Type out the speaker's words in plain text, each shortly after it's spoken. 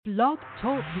Blog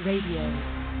Talk Radio.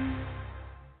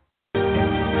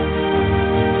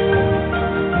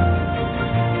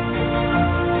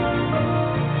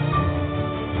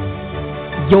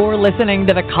 You're listening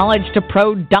to the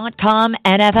College2Pro.com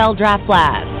NFL Draft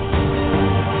Blast.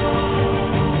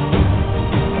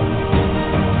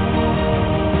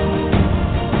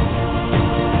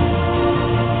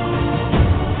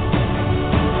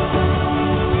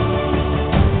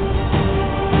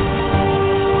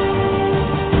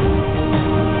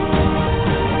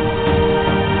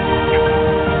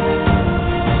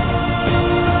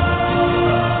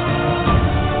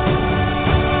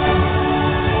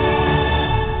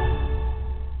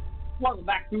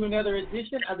 To another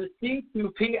edition of the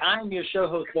C2P. I'm your show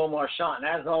host, Bo Marchionte, and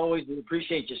as always, we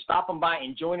appreciate you stopping by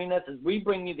and joining us as we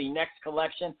bring you the next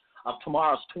collection of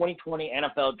tomorrow's 2020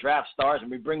 NFL Draft Stars,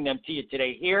 and we bring them to you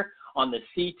today here on the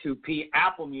C2P,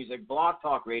 Apple Music, Blog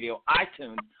Talk Radio,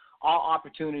 iTunes, all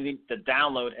opportunities to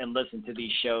download and listen to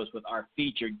these shows with our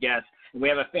featured guests. And we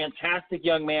have a fantastic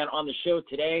young man on the show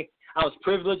today. I was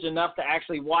privileged enough to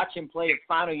actually watch him play his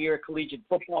final year of collegiate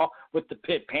football with the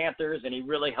Pitt Panthers, and he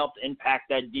really helped impact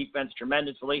that defense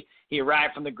tremendously. He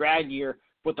arrived from the grad year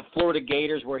with the Florida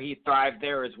Gators, where he thrived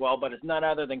there as well, but it's none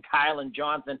other than Kylan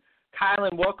Johnson.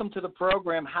 Kylan, welcome to the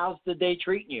program. How's the day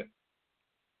treating you?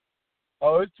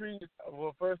 Well,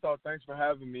 first off, thanks for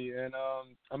having me. And,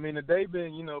 the day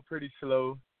been, pretty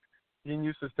slow. Getting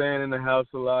used to staying in the house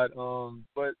a lot.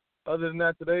 But other than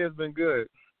that, today has been good.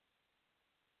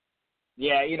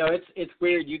 Yeah, it's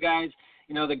weird. You guys,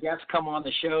 the guests come on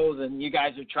the shows and you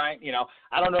guys are trying,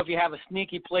 I don't know if you have a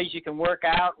sneaky place you can work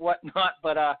out, whatnot,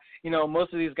 but,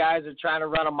 most of these guys are trying to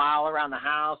run a mile around the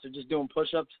house or just doing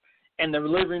push-ups in the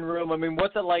living room. I mean,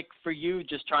 what's it like for you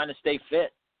just trying to stay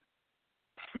fit?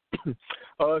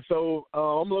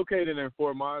 I'm located in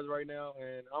Fort Myers right now,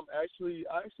 and I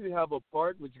actually have a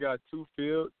park which got two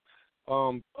fields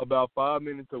about 5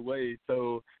 minutes away,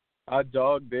 so I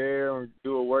jog there or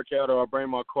do a workout, or I bring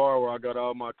my car where I got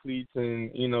all my cleats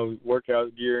and,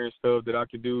 workout gear and stuff that I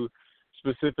can do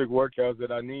specific workouts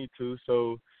that I need to.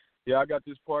 So, yeah, I got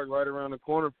this park right around the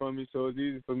corner from me, so it's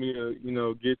easy for me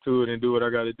to, get to it and do what I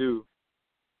got to do.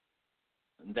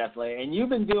 Definitely. And you've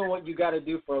been doing what you got to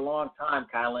do for a long time,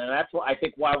 Kylan, and that's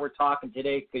why we're talking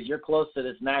today, because you're close to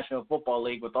this National Football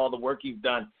League with all the work you've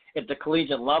done at the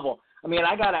collegiate level. I mean,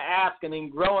 I got to ask,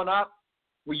 growing up,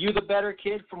 were you the better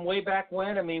kid from way back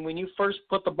when? I mean, when you first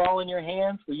put the ball in your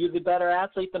hands, were you the better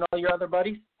athlete than all your other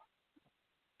buddies?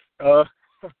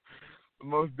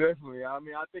 Most definitely. I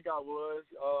think I was.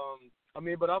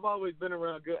 But I've always been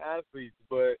around good athletes,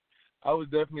 but I was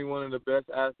definitely one of the best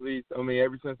athletes.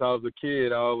 Ever since I was a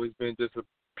kid, I've always been just a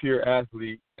pure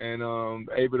athlete and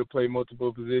able to play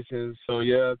multiple positions. So,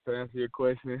 yeah, to answer your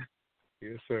question,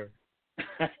 yes, sir.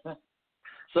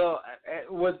 So,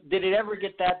 did it ever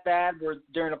get that bad where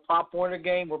during a Pop Warner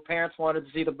game where parents wanted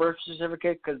to see the birth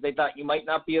certificate because they thought you might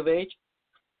not be of age?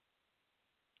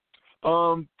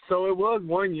 So it was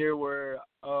one year where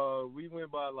we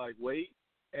went by, weight,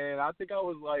 and I think I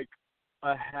was,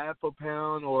 a half a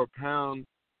pound or a pound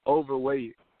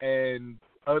overweight. And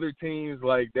other teams,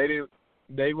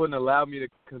 they wouldn't allow me to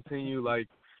continue,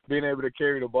 being able to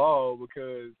carry the ball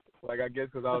because, I guess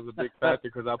because I was a big factor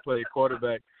because I played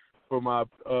quarterback for my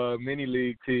mini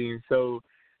league team, so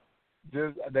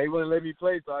they wouldn't let me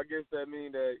play. So I guess that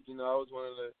means that I was one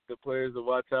of the players to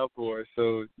watch out for.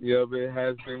 So yeah, but it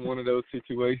has been one of those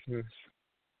situations.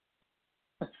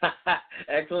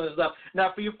 Excellent stuff.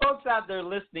 Now, for you folks out there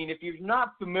listening, if you're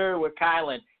not familiar with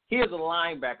Kylan, he is a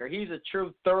linebacker. He's a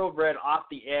true thoroughbred off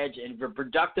the edge and a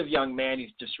productive young man.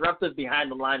 He's disruptive behind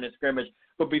the line of scrimmage.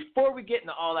 But before we get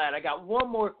into all that, I got one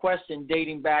more question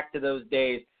dating back to those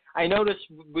days. I noticed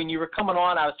when you were coming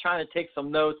on, I was trying to take some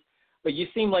notes, but you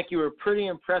seemed like you were a pretty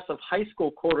impressive high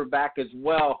school quarterback as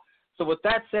well. So with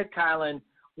that said, Kylan,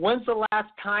 when's the last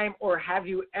time or have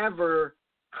you ever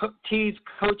teased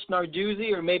Coach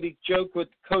Narduzzi or maybe joked with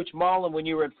Coach Mullen when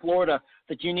you were in Florida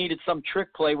that you needed some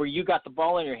trick play where you got the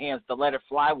ball in your hands to let it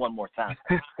fly one more time?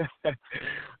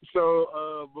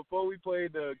 So before we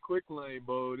played the Quick Lane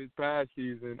Bowl this past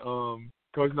season,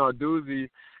 Coach Narduzzi,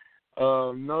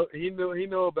 no, he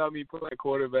knew about me playing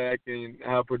quarterback and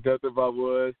how productive I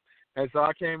was, and so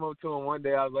I came up to him one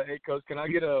day. I was like, "Hey, Coach, can I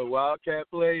get a wildcat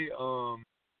play?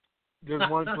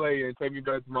 Just one play and take me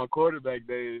back to my quarterback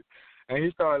days." And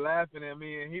he started laughing at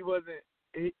me, and he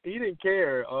didn't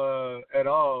care at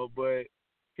all, but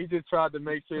he just tried to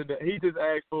make sure that he just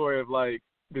asked for if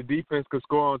the defense could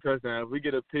score on touchdown. If we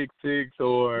get a pick six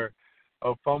or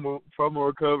a fumble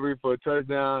recovery for a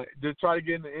touchdown, just try to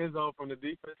get in the end zone from the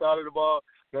defense side of the ball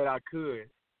that I could.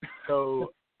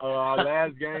 So our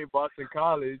last game, Boston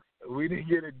College, we didn't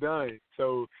get it done.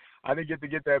 So I didn't get to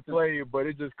get that play, but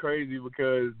it's just crazy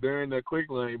because during the Quick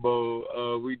Lane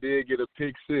Bowl, we did get a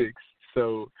pick six.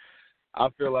 So I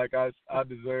feel like I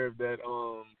deserved that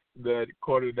that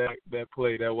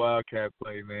play, that Wildcat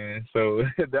play, man. So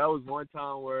that was one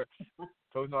time where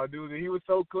Coach Narduzzi, he was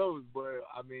so close, but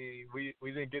I mean, we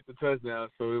didn't get the touchdown,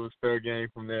 so it was fair game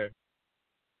from there.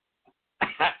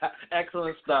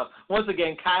 Excellent stuff. Once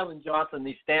again, Kylan Johnson,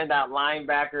 the standout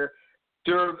linebacker,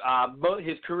 during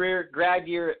his career, grad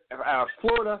year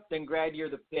Florida, then grad year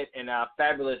the Pitt, and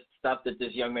fabulous stuff that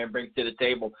this young man brings to the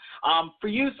table. For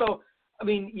you, so I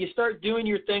mean, you start doing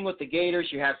your thing with the Gators,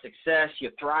 you have success,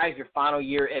 you thrive your final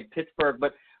year at Pittsburgh.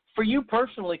 But for you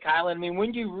personally, Kylan, I mean,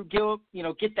 when do you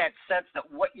get that sense that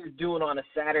what you're doing on a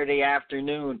Saturday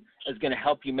afternoon is going to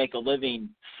help you make a living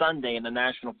Sunday in the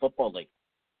National Football League?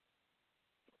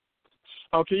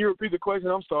 Oh, can you repeat the question?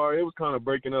 I'm sorry. It was kind of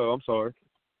breaking up. I'm sorry.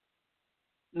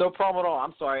 No problem at all.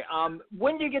 I'm sorry.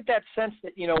 When do you get that sense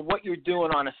that, what you're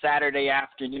doing on a Saturday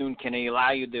afternoon can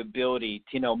allow you the ability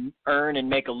to, earn and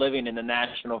make a living in the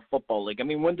National Football League? I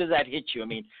mean, when does that hit you? I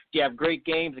mean, do you have great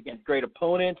games against great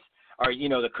opponents? Or,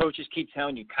 the coaches keep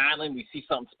telling you, Kylan, we see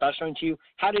something special in you.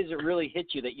 How does it really hit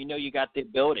you that you got the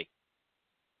ability?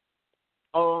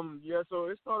 Yeah, so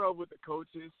it started off with the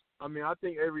coaches. I mean, I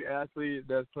think every athlete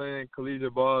that's playing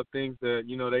collegiate ball thinks that,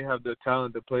 they have the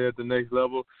talent to play at the next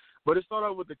level. But it started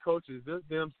out with the coaches, just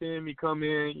them seeing me come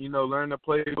in, learn the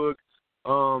playbook,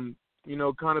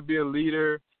 kind of be a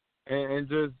leader and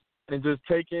just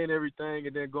take in everything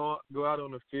and then go out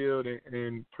on the field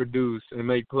and produce and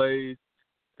make plays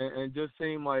and just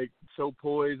seem like so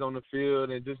poised on the field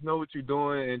and just know what you're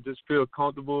doing and just feel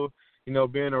comfortable,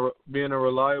 being a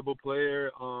reliable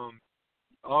player.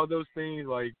 All those things,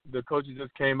 like the coaches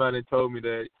just came out and told me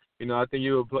that, I think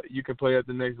you can play at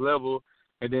the next level.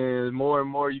 And then more and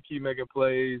more you keep making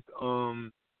plays.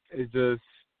 It's just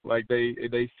like they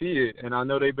see it. And I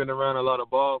know they've been around a lot of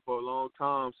ball for a long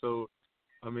time. So,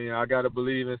 I mean, I got to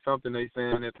believe in something they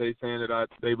saying if they saying that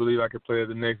they believe I can play at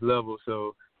the next level.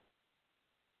 So.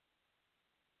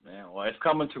 Man, well, it's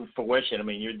coming to fruition. I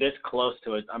mean, you're this close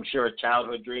to it. I'm sure a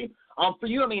childhood dream. For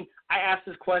you, I mean, I ask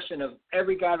this question of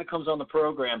every guy that comes on the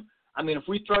program. I mean, if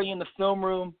we throw you in the film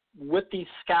room with these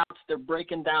scouts, they're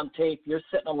breaking down tape, you're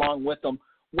sitting along with them,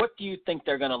 what do you think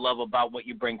they're going to love about what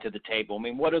you bring to the table? I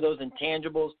mean, what are those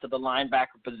intangibles to the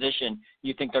linebacker position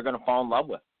you think they're going to fall in love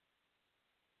with?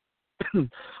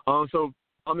 So,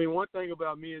 I mean, one thing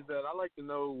about me is that I like to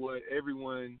know what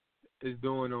everyone is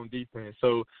doing on defense.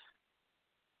 So,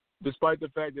 despite the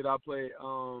fact that I play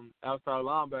outside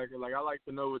linebacker, like I like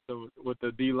to know what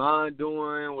the D-line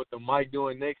doing, what the Mike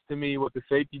doing next to me, what the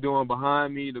safety doing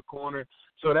behind me, the corner.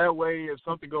 So that way, if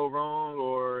something go wrong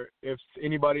or if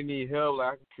anybody need help,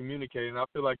 like I can communicate. And I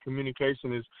feel like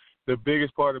communication is the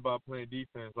biggest part about playing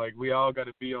defense. Like we all got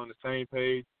to be on the same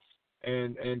page,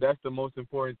 and that's the most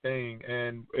important thing.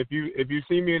 And if you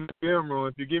see me in the film room,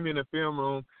 if you get me in the film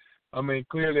room, I mean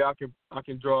clearly I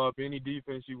can draw up any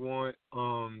defense you want.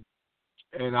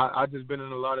 And I just been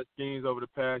in a lot of schemes over the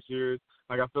past years.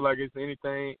 Like I feel like it's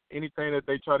anything that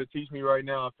they try to teach me right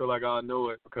now, I feel like I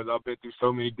know it because I've been through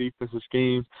so many defensive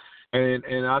schemes. And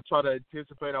I try to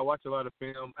anticipate. I watch a lot of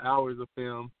film, hours of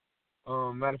film.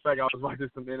 Matter of fact, I was watching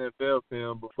some NFL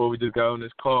film before we just got on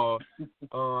this call.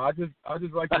 I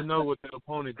just like to know what the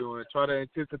opponent doing. Try to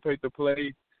anticipate the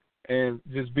play and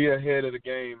just be ahead of the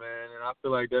game, man. And I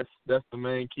feel like that's the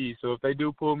main key. So if they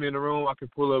do pull me in the room, I can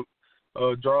pull up.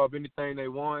 Draw up anything they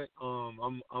want.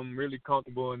 I'm really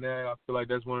comfortable in that. I feel like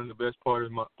that's one of the best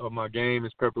parts of my game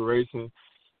is preparation.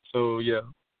 So yeah.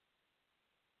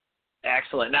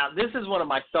 Excellent. Now this is one of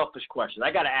my selfish questions.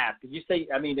 I got to ask. You say,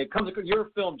 I mean, you're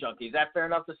a film junkie. Is that fair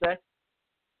enough to say?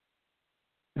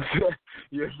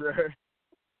 Yes, sir.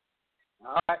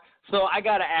 All right. So I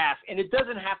got to ask, and it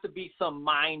doesn't have to be some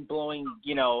mind-blowing,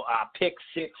 pick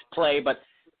six play, but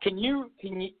can you?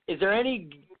 Is there any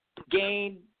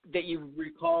game that you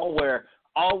recall where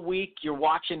all week you're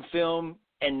watching film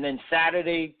and then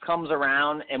Saturday comes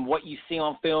around and what you see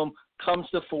on film comes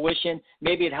to fruition?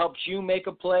 Maybe it helps you make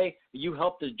a play. You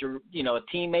help a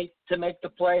teammate to make the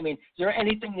play. I mean, is there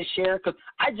anything to share? Because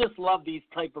I just love these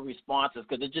type of responses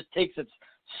because it just takes it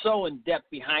so in depth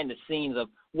behind the scenes of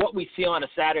what we see on a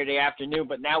Saturday afternoon,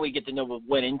 but now we get to know what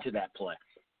went into that play.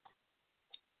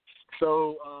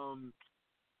 So,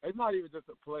 it's not even just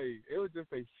a play. It was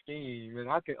just a scheme, and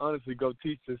I can honestly go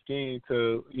teach the scheme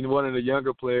to one of the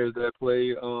younger players that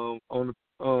play on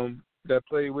that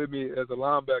played with me as a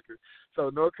linebacker. So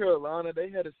North Carolina, they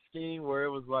had a scheme where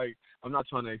it was like, I'm not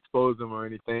trying to expose them or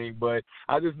anything, but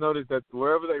I just noticed that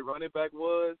wherever their running back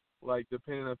was, like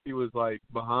depending if he was like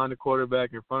behind the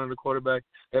quarterback, in front of the quarterback,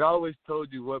 it always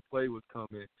told you what play was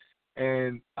coming.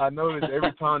 And I noticed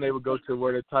every time they would go to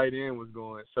where the tight end was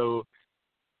going. So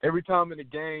every time in the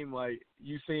game, like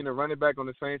you seen the running back on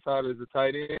the same side as the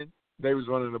tight end, they was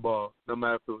running the ball, no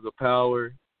matter if it was a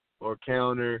power or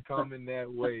counter coming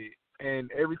that way.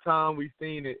 And every time we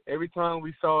seen it, every time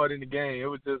we saw it in the game, it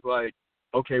was just like,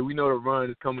 okay, we know the run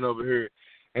is coming over here.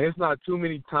 And it's not too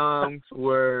many times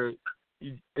where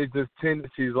it's just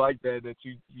tendencies like that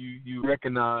you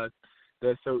recognize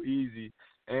that's so easy.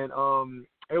 And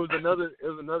it was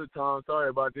another time, sorry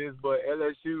about this, but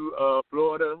LSU,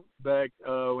 Florida, back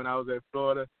when I was at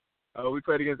Florida, we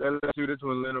played against LSU. This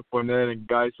was Leonard Fournette and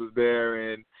Geis was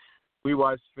there, and I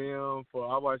watched film for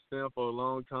a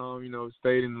long time,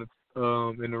 stayed in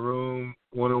the room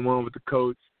one-on-one with the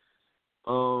coach.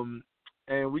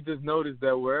 And we just noticed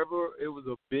that wherever it was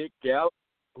a big gap,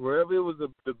 wherever it was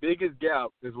the biggest gap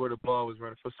is where the ball was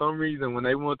running. For some reason, when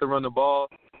they wanted to run the ball,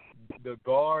 the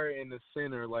guard and the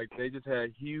center, like, they just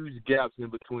had huge gaps in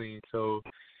between. So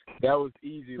that was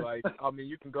easy. Like, I mean,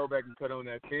 you can go back and cut on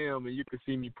that film, and you can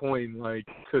see me pointing, like,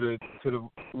 to the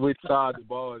which side the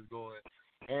ball is going.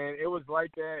 And it was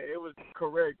like that. It was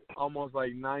correct almost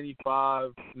like 90%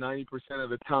 of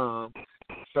the time.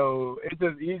 So it's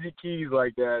just easy keys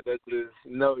like that just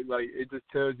it just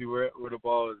tells you where the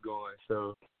ball is going.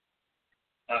 So.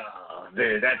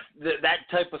 Dude, that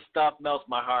type of stuff melts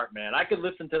my heart, man. I could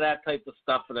listen to that type of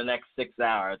stuff for the next 6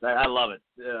 hours. I love it.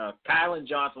 Kylan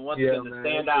Johnson, once again, the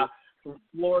standout from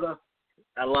Florida.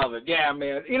 I love it. Yeah,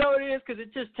 man. You know what it is? Because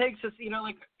it just takes us,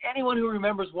 like anyone who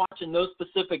remembers watching those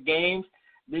specific games,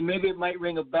 then maybe it might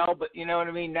ring a bell, but you know what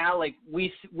I mean? Now, like,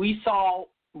 we saw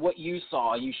what you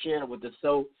saw. You shared it with us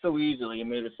so easily and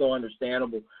made it so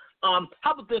understandable. How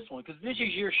about this one? Because this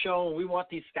is your show, and we want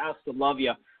these scouts to love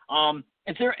you.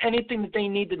 Is there anything that they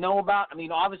need to know about? I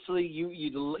mean, obviously,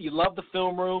 you love the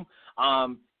film room.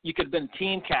 You could have been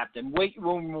team captain, weight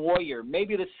room warrior.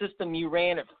 Maybe the system you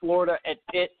ran at Florida, at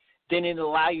Pitt, didn't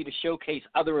allow you to showcase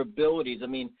other abilities. I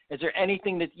mean, is there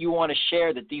anything that you want to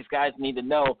share that these guys need to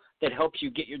know that helps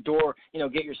you get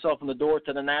yourself in the door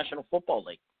to the National Football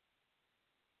League?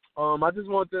 I just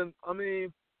want them. I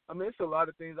mean, it's a lot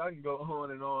of things I can go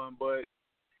on and on, but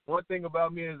one thing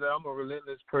about me is that I'm a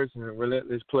relentless person, a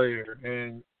relentless player,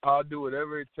 and I'll do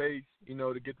whatever it takes,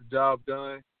 to get the job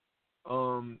done.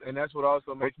 And that's what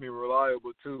also makes me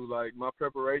reliable too. Like, my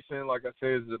preparation, like I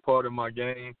said, is a part of my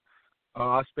game.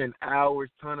 I spend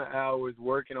ton of hours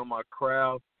working on my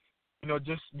craft,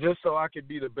 just so I could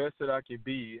be the best that I can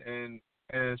be. And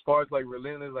as far as like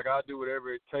relentless, like, I'll do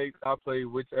whatever it takes. I'll play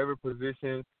whichever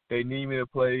position they need me to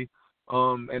play.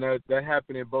 And that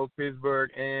happened in both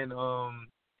Pittsburgh and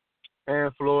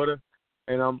Florida.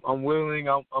 And I'm willing.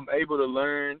 I'm able to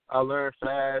learn. I learn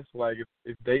fast. Like,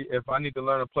 if I need to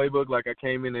learn a playbook, like I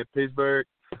came in at Pittsburgh,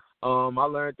 I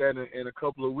learned that in a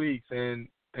couple of weeks, and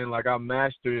like I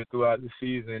mastered it throughout the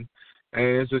season. And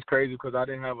it's just crazy because I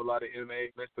didn't have a lot of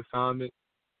MMA missed assignments,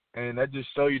 and that just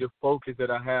show you the focus that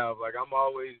I have. Like, I'm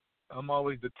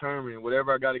always determined.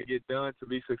 Whatever I got to get done to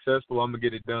be successful, I'm gonna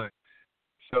get it done.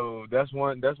 So that's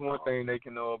one thing they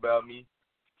can know about me.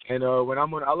 And when I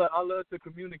love to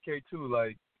communicate too.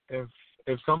 Like,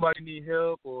 if somebody need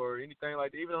help or anything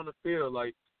like that, even on the field,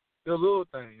 like the little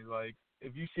things, like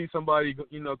if you see somebody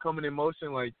coming in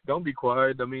motion, like, don't be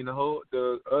quiet. I mean,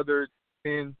 the other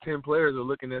 10 players are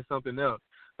looking at something else.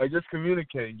 Like, just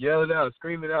communicate, yell it out,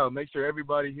 scream it out, make sure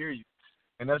everybody hear you.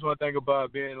 And that's one thing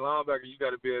about being a linebacker, you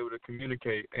got to be able to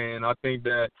communicate. And I think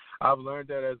that I've learned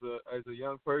that as a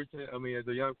young person. I mean, as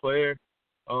a young player,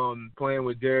 playing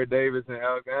with Jared Davis and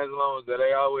Alex Angelones, that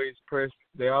they always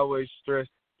stressed,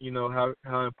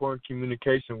 how important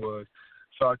communication was.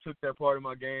 So I took that part of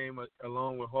my game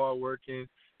along with hard working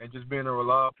and just being a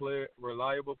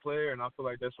reliable player, and I feel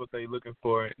like that's what they're looking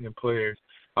for in players.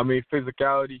 I mean,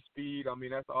 physicality, speed, I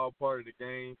mean, that's all part of the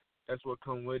game. That's what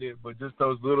come with it. But just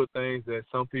those little things that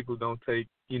some people don't take,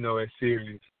 as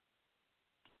serious.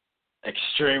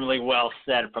 Extremely well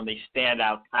said from the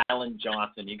standout Kylan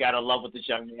Johnson. You got to love what this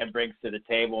young man brings to the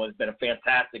table. He's been a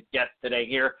fantastic guest today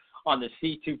here on the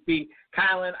C2P.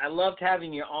 Kylan, I loved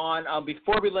having you on.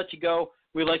 Before we let you go,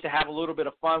 we like to have a little bit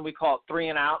of fun. We call it 3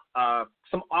 and Out.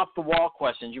 Some off-the-wall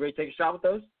questions. You ready to take a shot with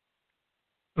those?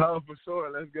 Oh, for sure.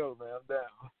 Let's go, man. I'm down.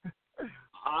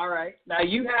 All right. Now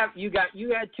you had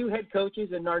 2 head coaches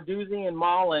in Narduzzi and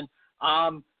Mullen.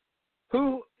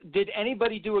 Who did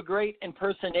anybody do a great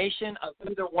impersonation of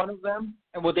either one of them,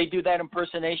 and would they do that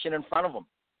impersonation in front of them?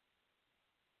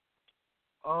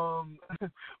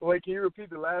 Wait, can you repeat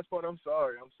the last part? I'm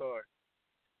sorry.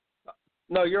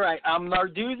 No, you're right.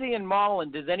 Narduzzi and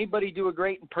Mullen, does anybody do a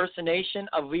great impersonation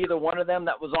of either one of them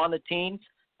that was on the team,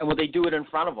 and would they do it in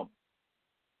front of them?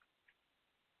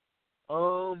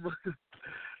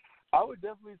 I would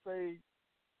definitely say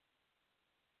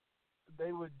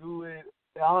they would do it.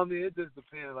 I mean, it just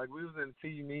depends. Like, we was in a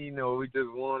team meeting or we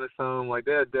just won or something. Like,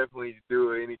 they'll definitely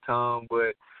do it anytime.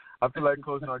 But I feel like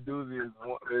Coach Narduzzi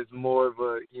is more of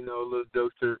a, little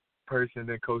jokester person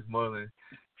than Coach Mullen.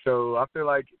 So I feel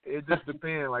like it just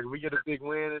depends. Like, if we get a big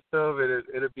win and stuff,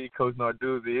 it'll be Coach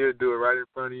Narduzzi. He'll do it right in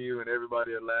front of you and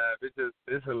everybody will laugh.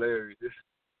 It's hilarious.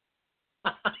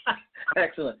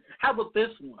 Excellent. How about this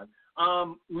one?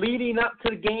 Leading up to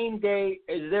the game day,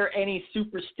 is there any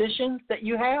superstitions that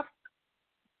you have?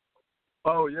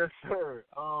 Oh, yes, sir.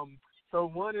 So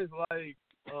one is like,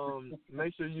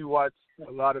 make sure you watch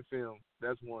a lot of film.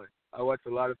 That's one. I watch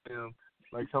a lot of film.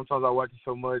 Like, sometimes I watch it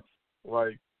so much,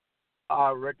 like,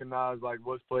 I recognize, like,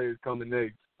 what play is coming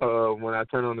next when I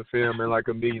turn on the film in, like,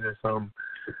 a meeting or something.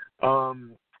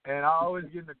 And I always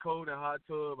get in the cold and hot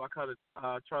tub.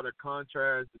 I try to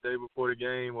contrast the day before the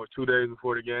game or 2 days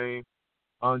before the game,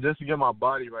 just to get my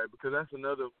body right, because that's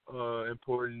another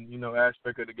important,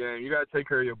 aspect of the game. You got to take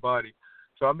care of your body.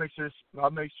 So I make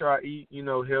sure I eat,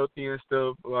 healthy and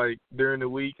stuff, like, during the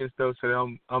week and stuff, so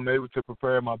that I'm able to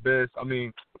prepare my best.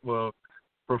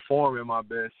 Perform at my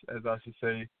best, as I should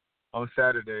say, on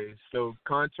Saturdays. So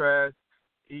contrast,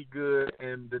 eat good,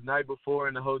 and the night before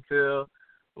in the hotel,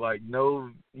 like, no,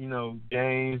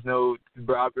 games, I'm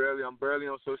barely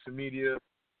on social media.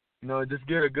 Just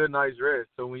get a good night's rest.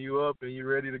 So when you up and you're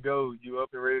ready to go, you up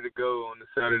and ready to go on the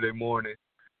Saturday morning.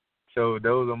 So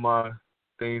those are my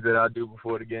things that I do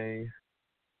before the game.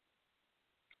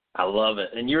 I love it.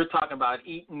 And you're talking about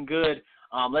eating good.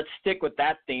 Let's stick with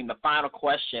that theme. The final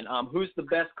question: who's the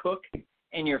best cook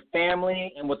in your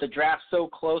family? And with the draft so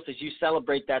close, as you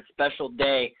celebrate that special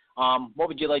day, what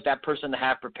would you like that person to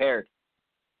have prepared?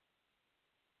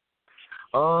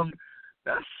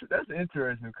 That's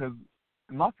interesting, because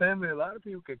my family, a lot of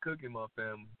people can cook in my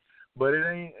family, but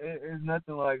it's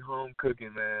nothing like home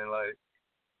cooking, man. Like,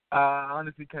 I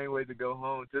honestly can't wait to go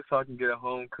home just so I can get a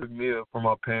home cooked meal from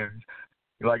my parents.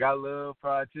 Like, I love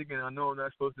fried chicken. I know I'm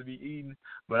not supposed to be eating,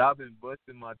 but I've been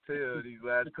busting my tail these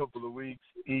last couple of weeks,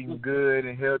 eating good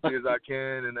and healthy as I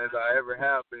can and as I ever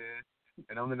have been.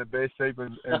 And I'm in the best shape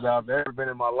as I've ever been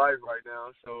in my life right now,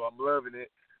 so I'm loving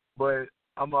it. But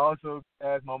I'm also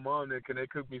ask my mom that can they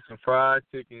cook me some fried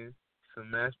chicken, some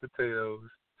mashed potatoes,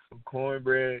 some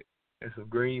cornbread, and some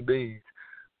green beans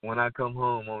when I come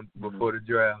home before the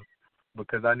draft,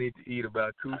 because I need to eat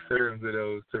about 2 servings of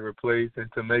those to replace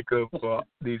and to make up for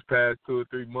these past 2 or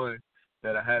 3 months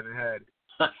that I haven't had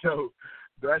it. So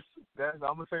that's I'm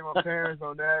gonna say my parents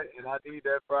on that, and I need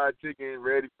that fried chicken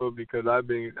ready for me because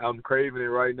I'm craving it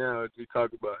right now as we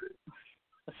talk about it.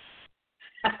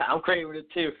 I'm craving it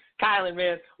too. Kylan,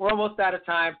 man, we're almost out of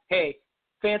time. Hey,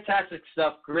 fantastic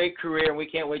stuff, great career, and we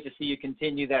can't wait to see you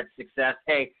continue that success.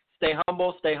 Hey, stay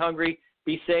humble, stay hungry,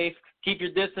 be safe, keep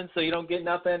your distance so you don't get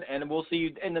nothing, and we'll see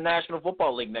you in the National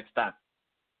Football League next time.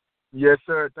 Yes,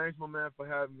 sir. Thanks, my man, for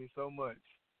having me so much.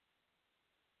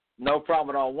 No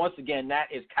problem at all. Once again, that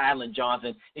is Kylan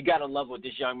Johnson. You got to love what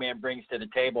this young man brings to the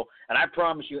table. And I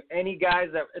promise you, any guys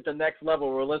that at the next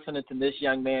level were listening to this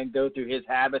young man go through his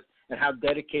habits and how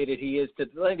dedicated he is to,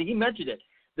 he mentioned it,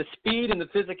 the speed and the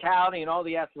physicality and all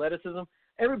the athleticism,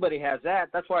 everybody has that.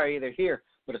 That's why they're here.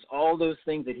 But it's all those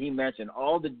things that he mentioned,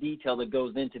 all the detail that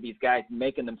goes into these guys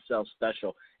making themselves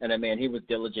special. And, man, he was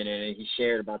diligent in it. He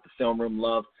shared about the film room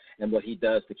love and what he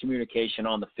does, the communication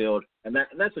on the field. And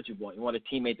that's what you want. You want a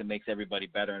teammate that makes everybody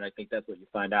better, and I think that's what you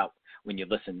find out when you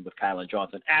listen with Kylan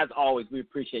Johnson. As always, we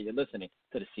appreciate you listening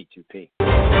to the C2P.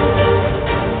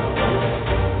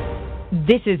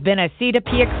 This has been a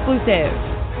C2P exclusive.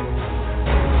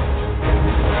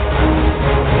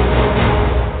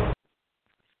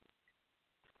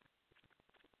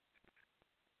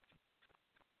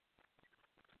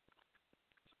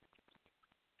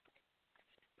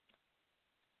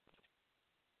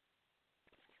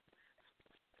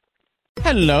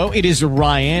 Hello, it is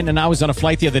Ryan, and I was on a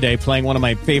flight the other day playing one of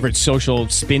my favorite social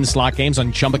spin slot games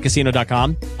on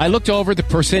ChumbaCasino.com. I looked over at the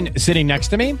person sitting next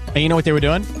to me, and you know what they were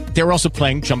doing? They were also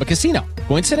playing Chumba Casino.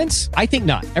 Coincidence? I think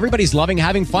not. Everybody's loving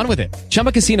having fun with it.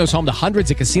 Chumba Casino is home to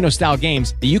hundreds of casino-style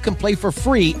games that you can play for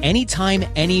free anytime,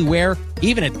 anywhere,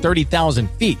 even at 30,000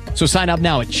 feet. So sign up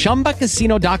now at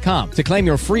ChumbaCasino.com to claim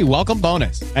your free welcome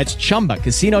bonus. That's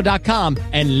ChumbaCasino.com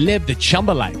and live the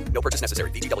Chumba life. No purchase necessary.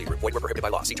 VGW Group. Void where prohibited by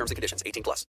law. See terms and conditions. 18+.